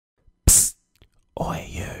Oi,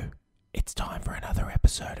 you. It's time for another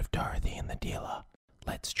episode of Dorothy and the Dealer.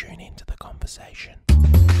 Let's tune into the conversation.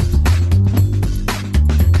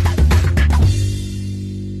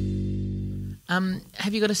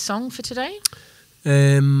 Have you got a song for today?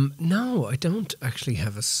 No, I don't actually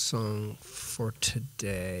have a song for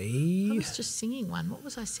today. I was just singing one. What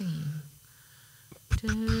was I singing?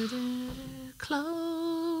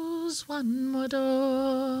 Close one more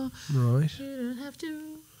door. Right. You don't have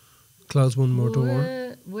to Close one more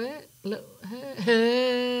door.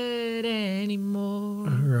 hurt anymore.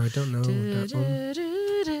 I don't know that one.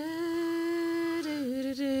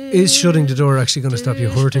 Is shutting the door actually going to stop you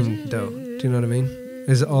hurting, though? Do you know what I mean?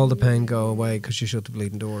 Is all the pain go away because you shut the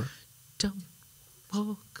bleeding door? Don't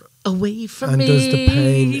walk away from And me. does the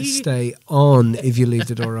pain stay on if you leave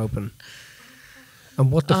the door open?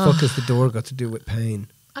 And what the fuck has the door got to do with pain?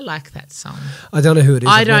 I like that song. I don't know who it is.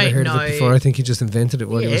 I've never don't heard know. of it before. I think he just invented it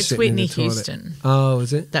while he was It's sitting Whitney in the toilet. Houston. Oh,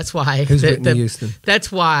 is it? That's why. Who's Whitney Houston?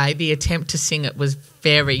 That's why the attempt to sing it was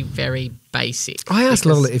very, very basic. I asked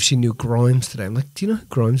Lola if she knew Grimes today. I'm like, do you know who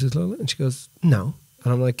Grimes is, Lola? And she goes, no.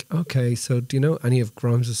 And I'm like, okay, so do you know any of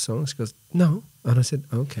Grimes' songs? She goes, no. And I said,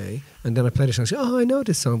 okay. And then I played a song. She said, oh, I know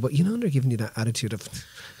this song. But you know, they're giving you that attitude of,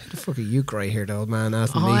 who the fuck are you, grey-haired old man,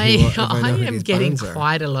 asking me if I know who am these getting bands are?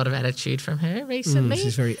 quite a lot of attitude from her recently.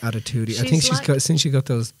 She's very attitudey. I She's think she's like- got, since she got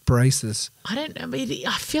those braces, I don't know.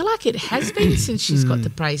 I feel like it has been since she's got the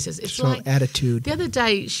braces. It's she's all like attitude. the other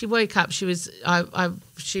day she woke up. She was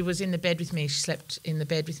she was in the bed with me. She slept in the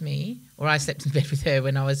bed with me, or I slept in bed with her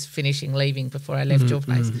when I was finishing leaving before I left your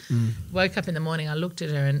place. Woke up in the morning. I looked at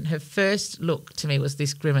her, and her first look to me was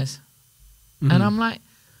this grimace, and I'm like,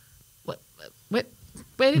 what?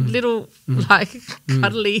 Where did little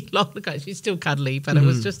cuddly Lola go? She's still cuddly, but it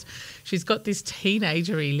was just she's got this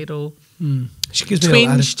teenagery little. She gives me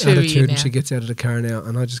all twinge to you attitude now. and she gets out of the car now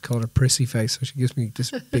and I just call her prissy face. So she gives me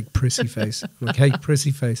this big prissy face. I'm like, hey,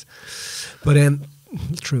 prissy face. But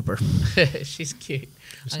trooper. She's cute.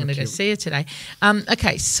 So I'm going to go cute. see her today.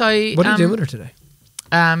 Okay, so What are you doing with her today?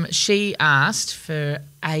 she asked for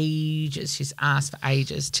ages. She's asked for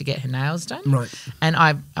ages to get her nails done. Right. And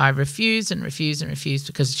I refused and refused and refused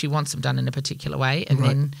because she wants them done in a particular way.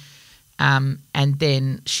 And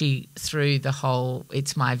then she threw the whole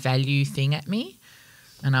 "it's my value" thing at me,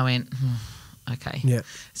 and I went, okay. Yeah.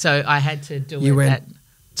 So I had to do You it. went,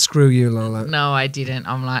 screw you, Lola. No, I didn't.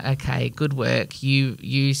 I'm like, okay, good work.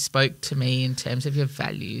 You spoke to me in terms of your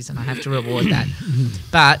values, and I have to reward that.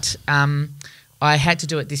 But I had to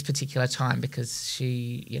do it this particular time because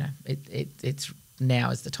she, it's now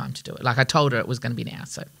is the time to do it. Like I told her it was going to be now,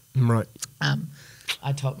 so Right. I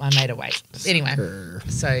made her wait. Anyway,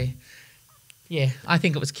 so yeah, I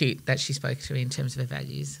think it was cute that she spoke to me in terms of her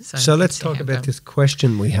values. So let's talk about this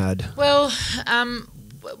question we had. Well,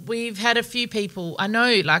 we've had a few people. I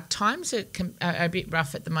know, like times are a bit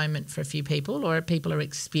rough at the moment for a few people, or people are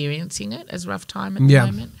experiencing it as rough time at the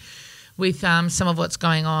moment. With some of what's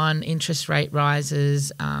going on, interest rate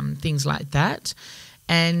rises, things like that.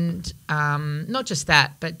 And not just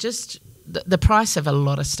that, but just the price of a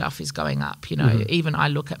lot of stuff is going up. You know, even I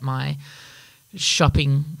look at my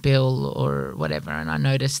shopping bill or whatever, and I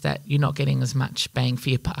notice that you're not getting as much bang for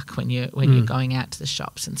your buck when you're going out to the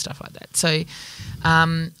shops and stuff like that. So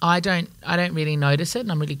I don't really notice it,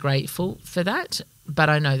 and I'm really grateful for that. But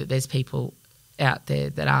I know that there's people out there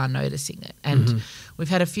that are noticing it, and we've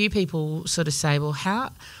had a few people sort of say, well,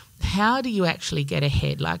 how do you actually get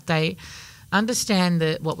ahead? Like they understand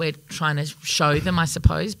what we're trying to show them, I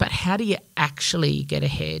suppose, but how do you actually get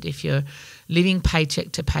ahead if you're living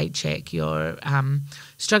paycheck to paycheck, you're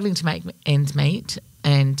struggling to make ends meet,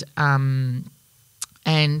 and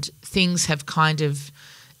things have kind of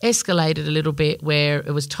escalated a little bit where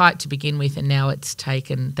it was tight to begin with and now it's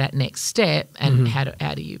taken that next step, and how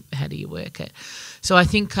do you work it? So I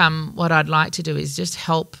think what I'd like to do is just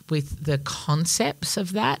help with the concepts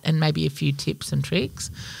of that and maybe a few tips and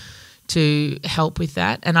tricks to help with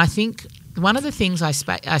that. And I think one of the things I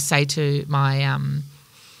say to my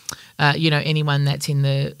anyone that's in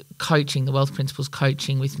the coaching, the Wealth Principles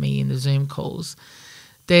coaching with me in the Zoom calls,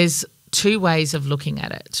 there's two ways of looking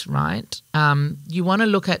at it, right? You want to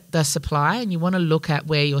look at the supply and you want to look at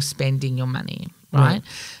where you're spending your money, right?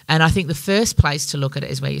 And I think the first place to look at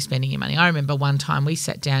it is where you're spending your money. I remember one time we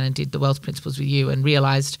sat down and did the Wealth Principles with you and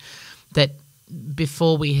realised that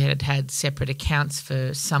before we had separate accounts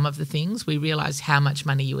for some of the things, we realised how much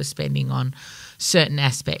money you were spending on certain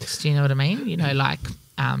aspects. Do you know what I mean? You know, like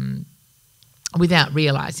without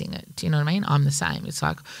realising it. Do you know what I mean? I'm the same. It's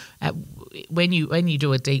like when you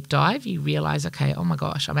do a deep dive, you realise, okay, oh my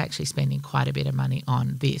gosh, I'm actually spending quite a bit of money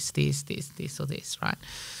on this, or this, right?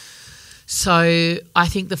 So I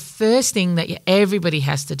think the first thing that everybody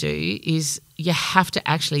has to do is you have to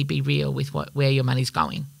actually be real with where your money's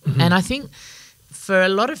going. And I think for a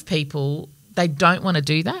lot of people, they don't want to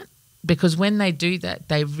do that, because when they do that,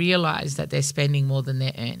 they realise that they're spending more than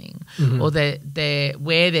they're earning, or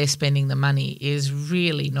where they're spending the money is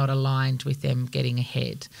really not aligned with them getting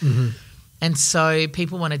ahead. And so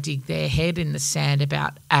people want to dig their head in the sand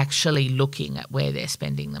about actually looking at where they're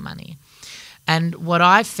spending the money. And what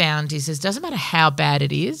I've found is it doesn't matter how bad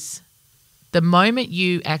it is, the moment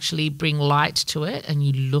you actually bring light to it and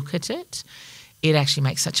you look at it, it actually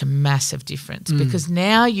makes such a massive difference, because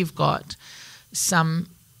now you've got some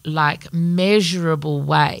like measurable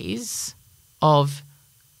ways of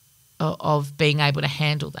being able to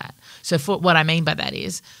handle that. So for what I mean by that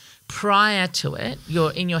is, prior to it,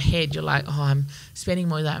 you're in your head, you're like, oh, I'm spending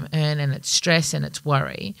more than I earn, and it's stress and it's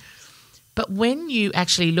worry. But when you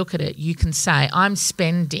actually look at it, you can say, I'm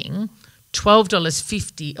spending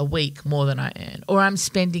 $12.50 a week more than I earn, or I'm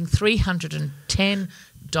spending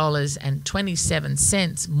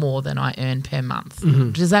 $310.27 more than I earn per month.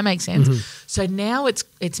 Does that make sense? So now it's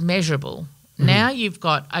measurable. Now you've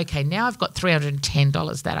got, okay, now I've got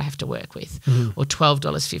 $310 that I have to work with, or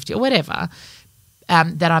 $12.50 or whatever,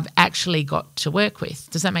 that I've actually got to work with.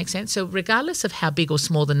 Does that make sense? So regardless of how big or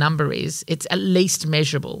small the number is, it's at least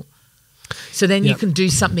measurable. So then you can do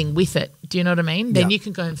something with it. Do you know what I mean? Then you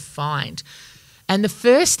can go and find. And the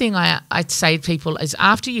first thing I'd say to people is,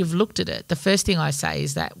 after you've looked at it, the first thing I say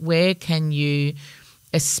is that where can you,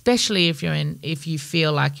 especially if you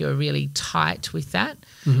feel like you're really tight with that,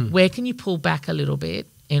 where can you pull back a little bit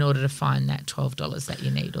in order to find that $12 that you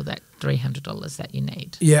need, or that $300 that you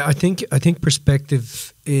need? Yeah, I think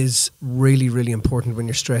perspective is really, really important when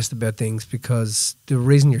you're stressed about things, because the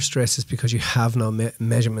reason you're stressed is because you have no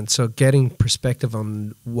measurement. So getting perspective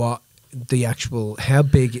on what the actual, how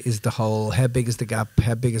big is the hole, how big is the gap,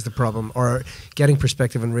 how big is the problem, or getting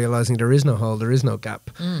perspective and realising there is no hole, there is no gap,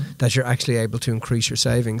 that you're actually able to increase your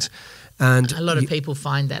savings. And a lot of people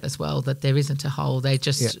find that as well, that there isn't a hole. They've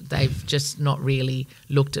just not really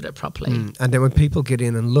looked at it properly. And then when people get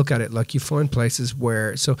in and look at it, like, you find places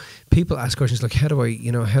where, so people ask questions like, how do I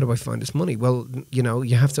find this money? Well,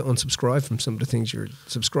 you have to unsubscribe from some of the things you're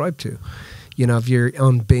subscribed to. If you're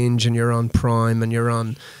on Binge and you're on Prime and you're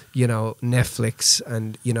on, Netflix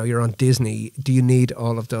and, you're on Disney, do you need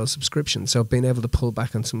all of those subscriptions? So being able to pull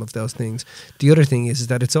back on some of those things. The other thing is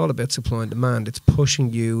that it's all about supply and demand. It's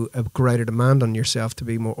pushing you a greater demand on yourself to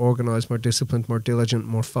be more organised, more disciplined, more diligent,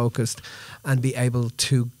 more focused, and be able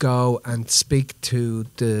to go and speak to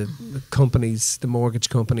the companies, the mortgage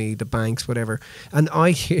company, the banks, whatever. And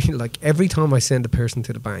I hear, like, every time I send a person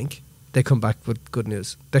to the bank, they come back with good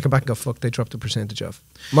news. They come back and go, fuck, they dropped the percentage off.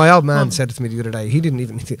 My old man said it to me the other day. He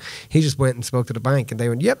just went and spoke to the bank, and they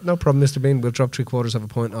went, yep, no problem, Mr. Bean, we'll drop 3/4 of a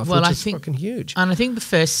point off, which is fucking huge. And I think the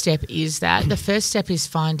first step is that. The first step is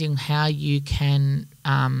finding how you can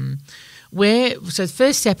so the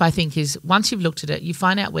first step, I think, is once you've looked at it, you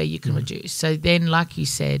find out where you can reduce. So then, like you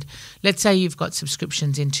said, let's say you've got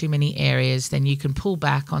subscriptions in too many areas, then you can pull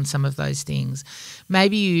back on some of those things.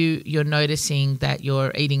 Maybe you're noticing that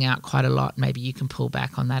you're eating out quite a lot. Maybe you can pull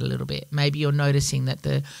back on that a little bit. Maybe you're noticing that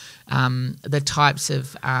the types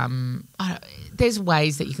of there's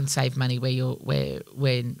ways that you can save money when you're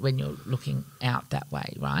looking out that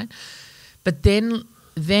way, right? But then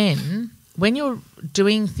when you're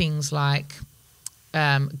doing things like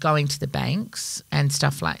going to the banks and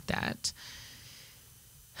stuff like that,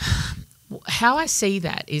 how I see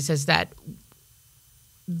that is as that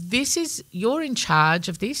you're in charge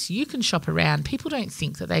of this. You can shop around. People don't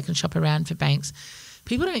think that they can shop around for banks.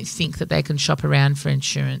 People don't think that they can shop around for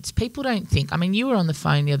insurance. People don't think. I mean, you were on the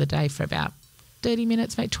phone the other day for about 30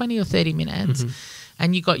 minutes, maybe 20 or 30 minutes.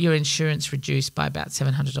 And you got your insurance reduced by about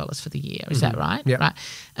 $700 for the year. Is that right? Yep. Right.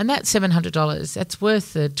 And that $700, that's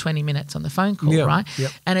worth the 20 minutes on the phone call, right?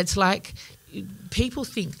 Yep. And it's like people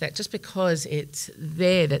think that just because it's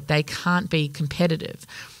there that they can't be competitive.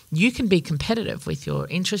 You can be competitive with your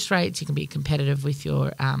interest rates. You can be competitive with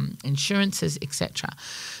your insurances, etc.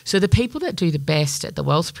 So the people that do the best at the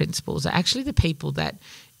wealth principles are actually the people that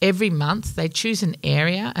every month they choose an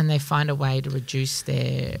area and they find a way to reduce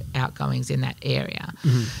their outgoings in that area.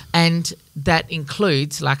 And that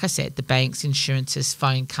includes, like I said, the banks, insurances,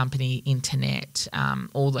 phone company, internet,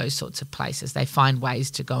 all those sorts of places. They find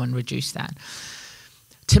ways to go and reduce that.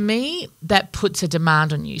 To me, that puts a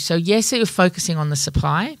demand on you. So yes, you're focusing on the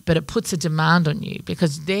supply, but it puts a demand on you,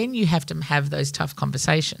 because then you have to have those tough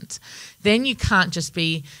conversations. Then you can't just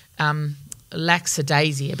be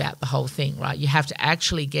lackadaisy about the whole thing, right? You have to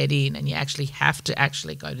actually get in, and you actually have to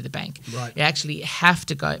actually go to the bank. Right. You actually have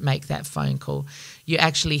to go make that phone call. You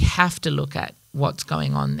actually have to look at what's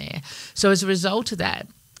going on there. So as a result of that,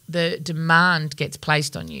 the demand gets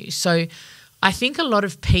placed on you. So I think a lot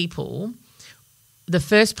of people, the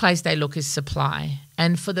first place they look is supply.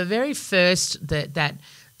 And for the very first, that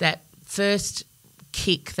first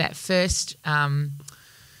kick, that first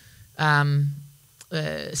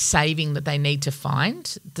saving that they need to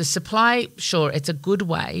find, the supply, sure, it's a good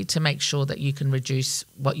way to make sure that you can reduce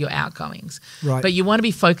what your outgoings. Right. But you want to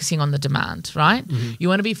be focusing on the demand, right? Mm-hmm. You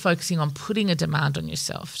want to be focusing on putting a demand on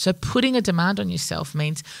yourself. So putting a demand on yourself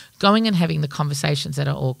means going and having the conversations that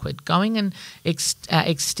are awkward, going and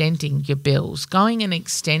extending your bills, going and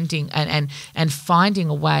extending and finding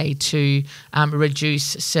a way to reduce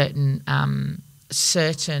certain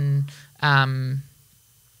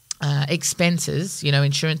expenses,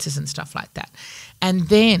 insurances and stuff like that. And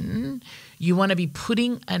then you want to be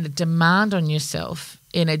putting a demand on yourself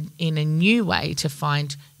in a new way to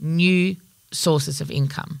find new sources of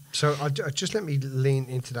income. So just let me lean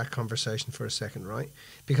into that conversation for a second, right?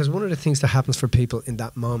 Because one of the things that happens for people in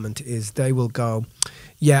that moment is they will go,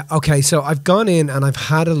 yeah, okay, so I've gone in and I've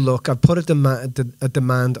had a look, I've put a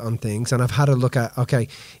demand on things, and I've had a look at, okay,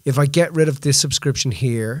 if I get rid of this subscription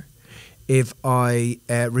here, if I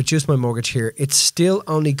reduce my mortgage here, it's still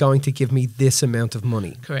only going to give me this amount of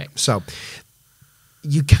money. Correct. So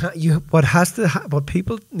what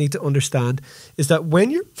people need to understand is that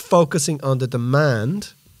when you're focusing on the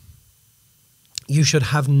demand, you should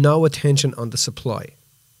have no attention on the supply.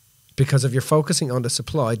 Because if you're focusing on the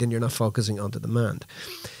supply, then you're not focusing on the demand.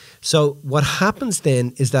 So what happens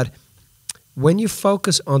then is that when you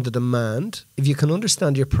focus on the demand, if you can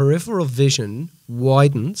understand, your peripheral vision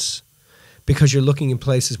widens because you're looking in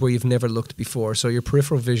places where you've never looked before. So your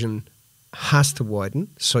peripheral vision has to widen.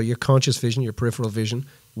 So your conscious vision, your peripheral vision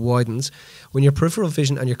widens. When your peripheral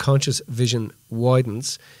vision and your conscious vision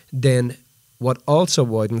widens, then what also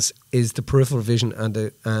widens is the peripheral vision and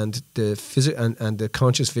the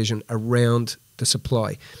conscious vision around the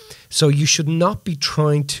supply. So you should not be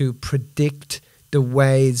trying to predict the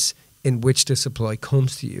ways in which the supply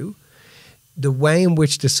comes to you. The way in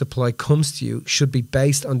which the supply comes to you should be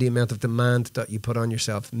based on the amount of demand that you put on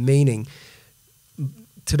yourself, meaning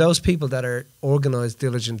to those people that are organized,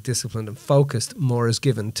 diligent, disciplined, and focused, more is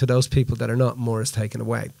given. To those people that are not, more is taken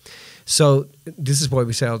away. So this is why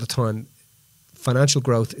we say all the time, financial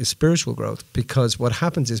growth is spiritual growth, because what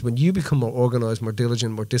happens is when you become more organized, more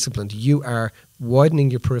diligent, more disciplined, you are widening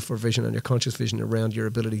your peripheral vision and your conscious vision around your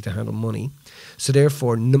ability to handle money. So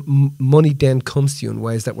therefore, money then comes to you in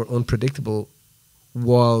ways that were unpredictable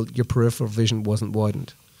while your peripheral vision wasn't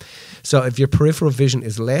widened. So if your peripheral vision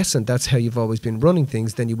is less, and that's how you've always been running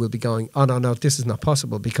things, then you will be going, oh, no, this is not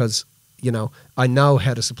possible because, I know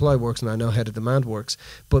how the supply works and I know how the demand works.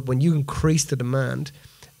 But when you increase the demand,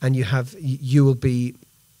 and you will be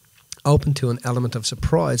open to an element of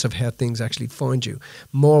surprise of how things actually find you.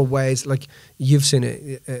 More ways, like you've seen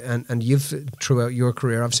it, and you've throughout your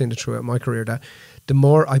career, I've seen it throughout my career, that the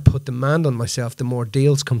more I put demand on myself, the more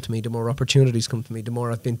deals come to me, the more opportunities come to me, the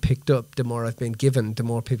more I've been picked up, the more I've been given, the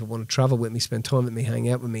more people want to travel with me, spend time with me, hang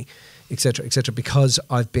out with me, etc., because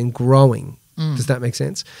I've been growing. Does that make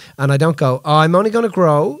sense? And I don't go, I'm only going to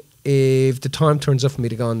grow if the time turns up for me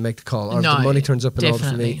to go and make the call, or if the money turns up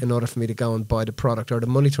in order for me to go and buy the product, or the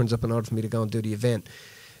money turns up in order for me to go and do the event.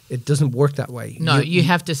 It doesn't work that way. No, you've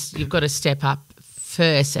got to step up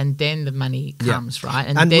first, and then the money comes, right?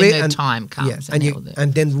 And then the time comes. Yeah.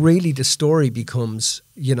 And then really the story becomes,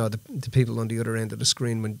 the people on the other end of the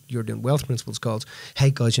screen when you're doing Wealth Principles calls, hey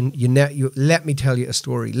guys, you let me tell you a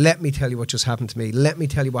story. Let me tell you what just happened to me. Let me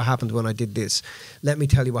tell you what happened when I did this. Let me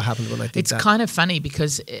tell you what happened when I did that. It's kind of funny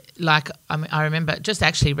because, I remember just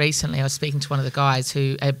actually recently I was speaking to one of the guys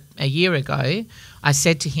who a year ago I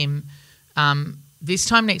said to him, this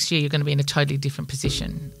time next year you're going to be in a totally different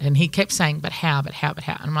position. And he kept saying, but how? And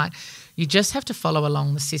I'm like, you just have to follow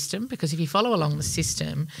along the system, because if you follow along the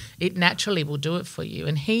system, it naturally will do it for you.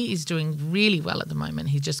 And he is doing really well at the moment.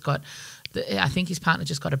 He just got, I think his partner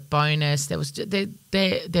just got a bonus.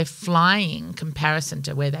 They're flying comparison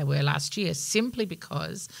to where they were last year, simply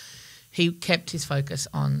because he kept his focus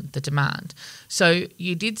on the demand. So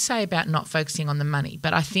you did say about not focusing on the money,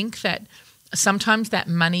 but I think that sometimes that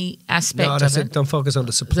money aspect of it, don't focus on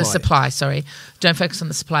the supply. Don't focus on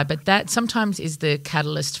the supply. But that sometimes is the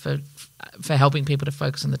catalyst for helping people to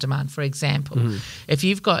focus on the demand. For example, if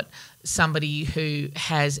you've got somebody who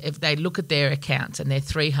has, if they look at their accounts and they're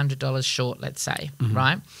 $300 short, let's say,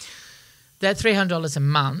 right? that $300 a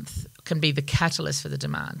month can be the catalyst for the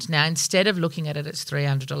demand. Now, instead of looking at it as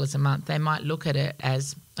 $300 a month, they might look at it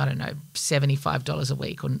as, I don't know, $75 a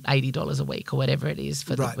week or $80 a week or whatever it is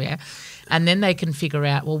for the wear. And then they can figure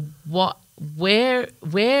out, well, where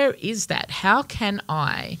is that? How can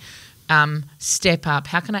I step up?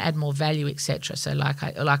 How can I add more value, etc.? So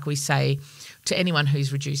like we say to anyone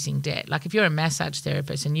who's reducing debt, like if you're a massage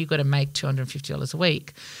therapist and you've got to make $250 a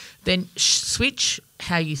week, then switch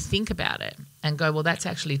how you think about it and go, well, that's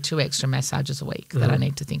actually 2 extra massages a week that I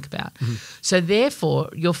need to think about. So therefore,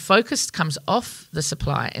 your focus comes off the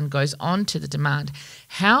supply and goes on to the demand.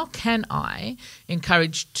 How can I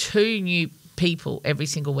encourage 2 new people every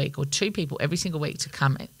single week or 2 people every single week to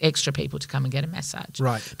come, extra people to come and get a massage?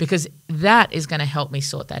 Right. Because that is going to help me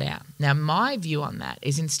sort that out. Now, my view on that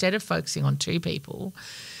is instead of focusing on 2 people,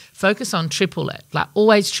 focus on triple it, like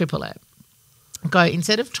always triple it. Go,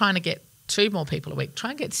 instead of trying to get 2 more people a week,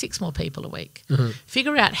 try and get 6 more people a week.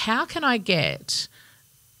 Figure out how can I get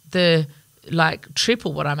the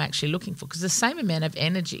triple what I'm actually looking for, because the same amount of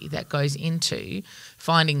energy that goes into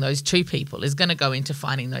finding those 2 people is going to go into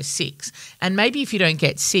finding those 6. And maybe if you don't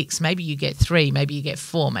get 6, maybe you get 3, maybe you get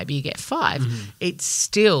 4, maybe you get 5. It's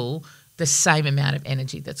still the same amount of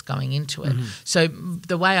energy that's going into it. So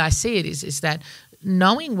the way I see it is that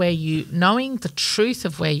knowing the truth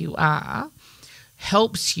of where you are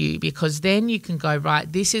helps you, because then you can go,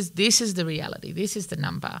 right, this is the reality, this is the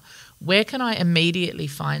number. Where can I immediately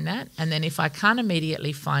find that? And then if I can't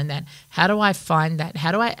immediately find that, how do I find that?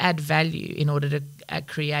 How do I add value in order to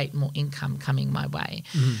create more income coming my way?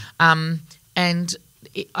 And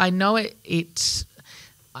I know I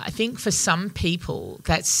think for some people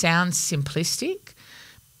that sounds simplistic,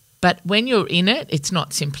 but when you're in it, it's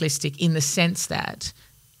not simplistic in the sense that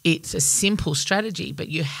it's a simple strategy, but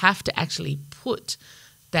you have to actually put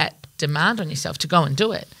that demand on yourself to go and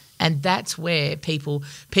do it. And that's where people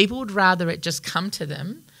would rather it just come to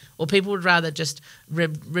them, or people would rather just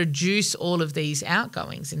reduce all of these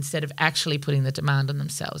outgoings instead of actually putting the demand on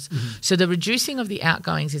themselves. So the reducing of the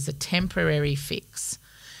outgoings is a temporary fix.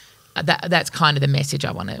 That's kind of the message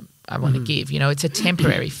I want to give. It's a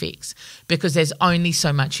temporary fix, because there's only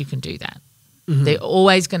so much you can do that. They're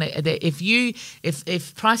always going to.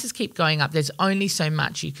 If prices keep going up, there's only so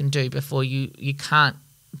much you can do before you can't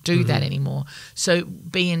do that anymore. So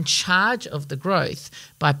be in charge of the growth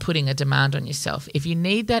by putting a demand on yourself. If you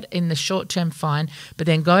need that in the short term, fine, but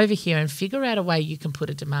then go over here and figure out a way you can put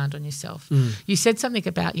a demand on yourself. You said something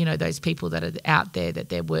about those people that are out there that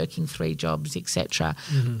they're working 3 jobs, etc.,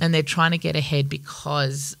 and they're trying to get ahead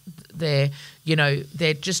because they're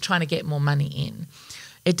just trying to get more money in.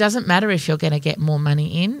 It doesn't matter if you're going to get more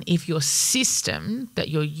money in if your system that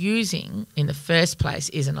you're using in the first place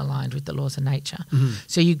isn't aligned with the laws of nature.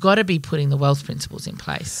 So you've got to be putting the wealth principles in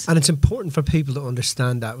place. And it's important for people to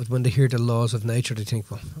understand that when they hear the laws of nature, they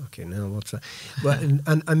think, well, okay, now what's that? Well,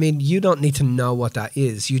 and I mean, you don't need to know what that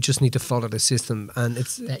is. You just need to follow the system. And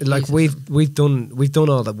it's like we've done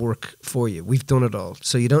all the work for you. We've done it all.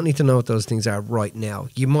 So you don't need to know what those things are right now.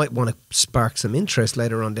 You might want to spark some interest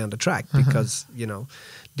later on down the track because,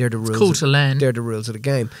 they're the rules. It's cool to learn. They're the rules of the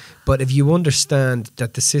game. But if you understand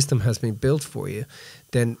that the system has been built for you,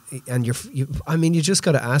 then you just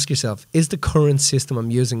got to ask yourself: is the current system I'm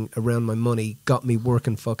using around my money got me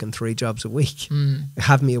working fucking 3 jobs a week,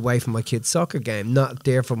 have me away from my kid's soccer game, not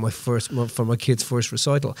there for my kid's first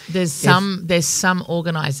recital? There's some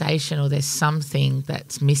organisation or there's something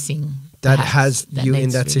that's missing. That has you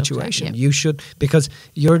in that situation. You should, because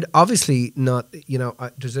you're obviously not,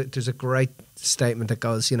 there's a great statement that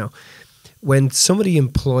goes, when somebody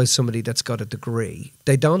employs somebody that's got a degree,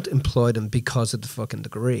 they don't employ them because of the fucking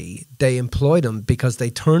degree. They employ them because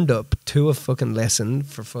they turned up to a fucking lesson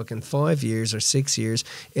for fucking 5 years or 6 years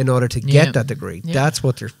in order to get that degree. Yeah. That's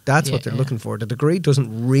what they're looking for. The degree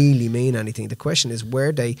doesn't really mean anything. The question is,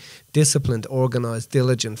 were they disciplined, organised,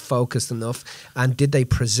 diligent, focused enough, and did they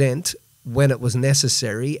present when it was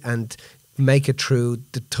necessary and make it through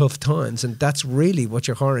the tough times? And that's really what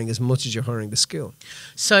you're hiring as much as you're hiring the skill.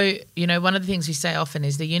 So, one of the things we say often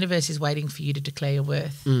is the universe is waiting for you to declare your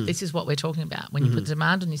worth. This is what we're talking about. When you put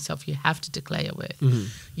demand on yourself, you have to declare your worth.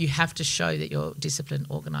 You have to show that you're disciplined,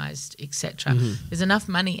 organised, etc. There's enough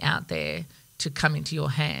money out there to come into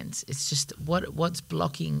your hands. It's just what's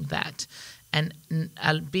blocking that. And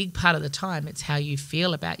a big part of the time, it's how you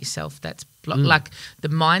feel about yourself that's like the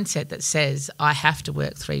mindset that says, I have to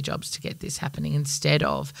work 3 jobs to get this happening, instead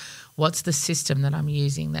of what's the system that I'm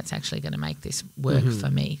using that's actually going to make this work for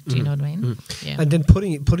me. Do you know what I mean? Yeah. And then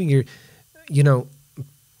putting your,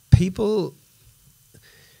 people,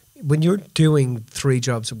 when you're doing 3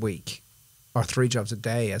 jobs a week, or 3 jobs a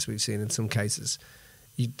day, as we've seen in some cases,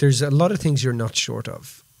 there's a lot of things you're not short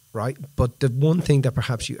of, right? But the one thing that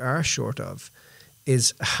perhaps you are short of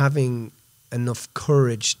is having enough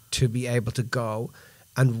courage to be able to go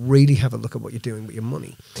and really have a look at what you're doing with your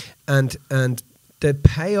money. And the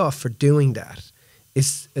payoff for doing that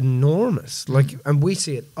is enormous. Like, and we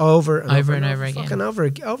see it over and over again. Fucking over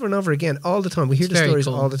and over again, all the time. We hear the stories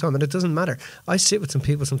all the time, and it doesn't matter. I sit with some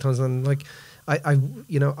people sometimes and I'm like,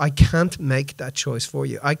 I can't make that choice for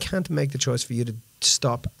you. I can't make the choice for you to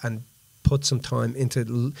stop and put some time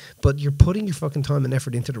into, but you're putting your fucking time and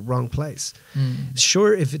effort into the wrong place.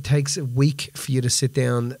 Sure, if it takes a week for you to sit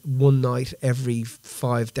down one night every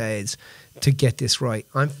 5 days to get this right,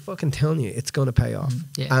 I'm fucking telling you, it's going to pay off.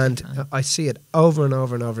 And definitely. I see it over and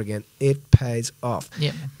over and over again. It pays off.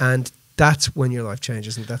 And that's when your life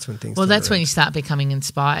changes, and that's when things. Well, that's when you start becoming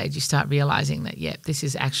inspired. You start realizing that, this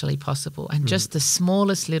is actually possible, and just the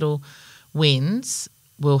smallest little wins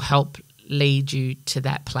will help lead you to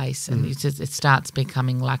that place, and it starts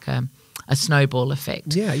becoming like a snowball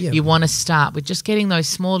effect. You want to start with just getting those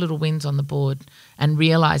small little wins on the board and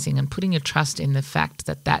realizing and putting your trust in the fact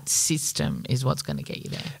that that system is what's going to get you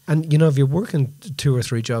there. And if you're working 2 or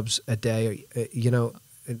 3 jobs a day,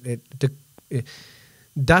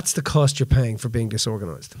 that's the cost you're paying for being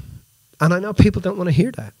disorganized. And I know people don't want to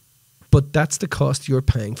hear that, but that's the cost you're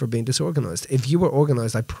paying for being disorganized. If you were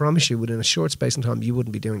organized, I promise you, within a short space in time, you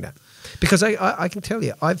wouldn't be doing that. Because I can tell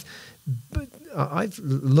you, I've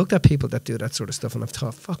looked at people that do that sort of stuff, and I've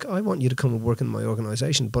thought, fuck, I want you to come and work in my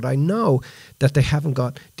organization. But I know that they haven't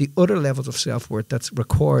got the other levels of self-worth that's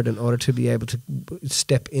required in order to be able to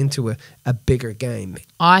step into a bigger game.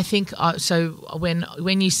 I think, so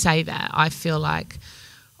when you say that, I feel like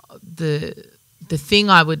the thing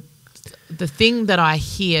that I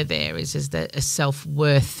hear there is that a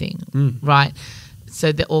self-worth thing, right?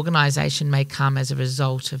 So the organisation may come as a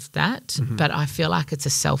result of that, but I feel like it's a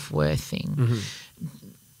self-worth thing.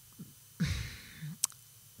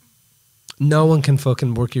 No one can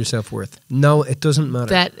fucking work your self-worth. No, it doesn't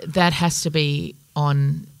matter. That has to be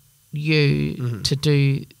on you to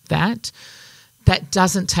do that. That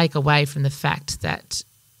doesn't take away from the fact that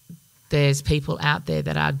there's people out there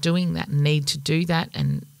that are doing that, need to do that,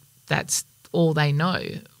 and that's all they know.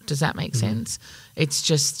 Does that make sense? It's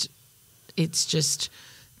just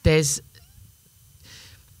there's,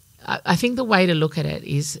 I think the way to look at it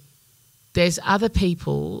is there's other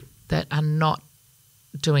people that are not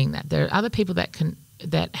doing that. There are other people that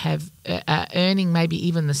are earning maybe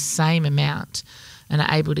even the same amount and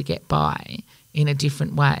are able to get by in a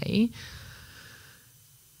different way.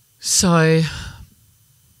 So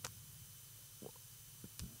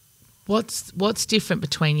what's different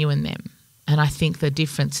between you and them? And I think the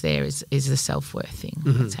difference there is the self-worth thing.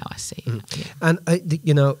 That's how I see it. Yeah. And,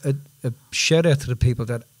 a shout out to the people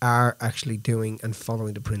that are actually doing and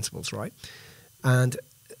following the principles, right? And,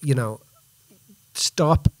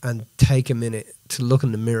 stop and take a minute to look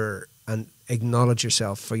in the mirror and acknowledge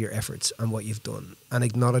yourself for your efforts and what you've done, and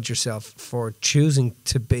acknowledge yourself for choosing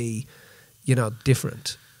to be,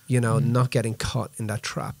 different. Not getting caught in that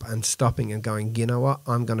trap, and stopping and going, you know what,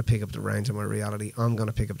 I'm going to pick up the reins of my reality. I'm going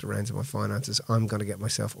to pick up the reins of my finances. I'm going to get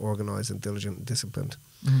myself organised and diligent and disciplined.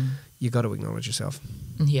 You got to acknowledge yourself.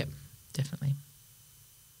 Yep, definitely.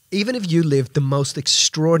 Even if you live the most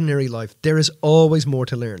extraordinary life, there is always more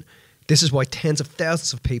to learn. This is why tens of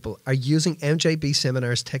thousands of people are using MJB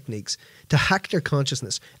Seminars techniques to hack their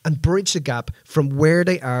consciousness and bridge the gap from where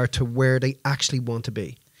they are to where they actually want to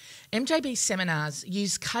be. MJB Seminars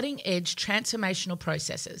use cutting-edge transformational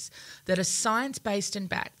processes that are science-based and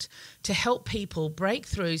backed to help people break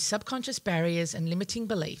through subconscious barriers and limiting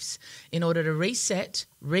beliefs in order to reset,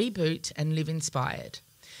 reboot, and live inspired.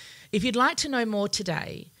 If you'd like to know more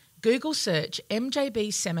today, Google search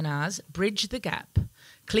MJB Seminars Bridge the Gap,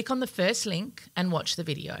 click on the first link and watch the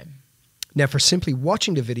video. Now, for simply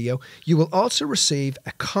watching the video, you will also receive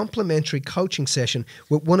a complimentary coaching session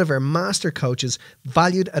with one of our master coaches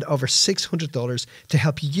valued at over $600 to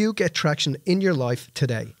help you get traction in your life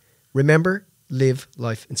today. Remember, live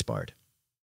life inspired.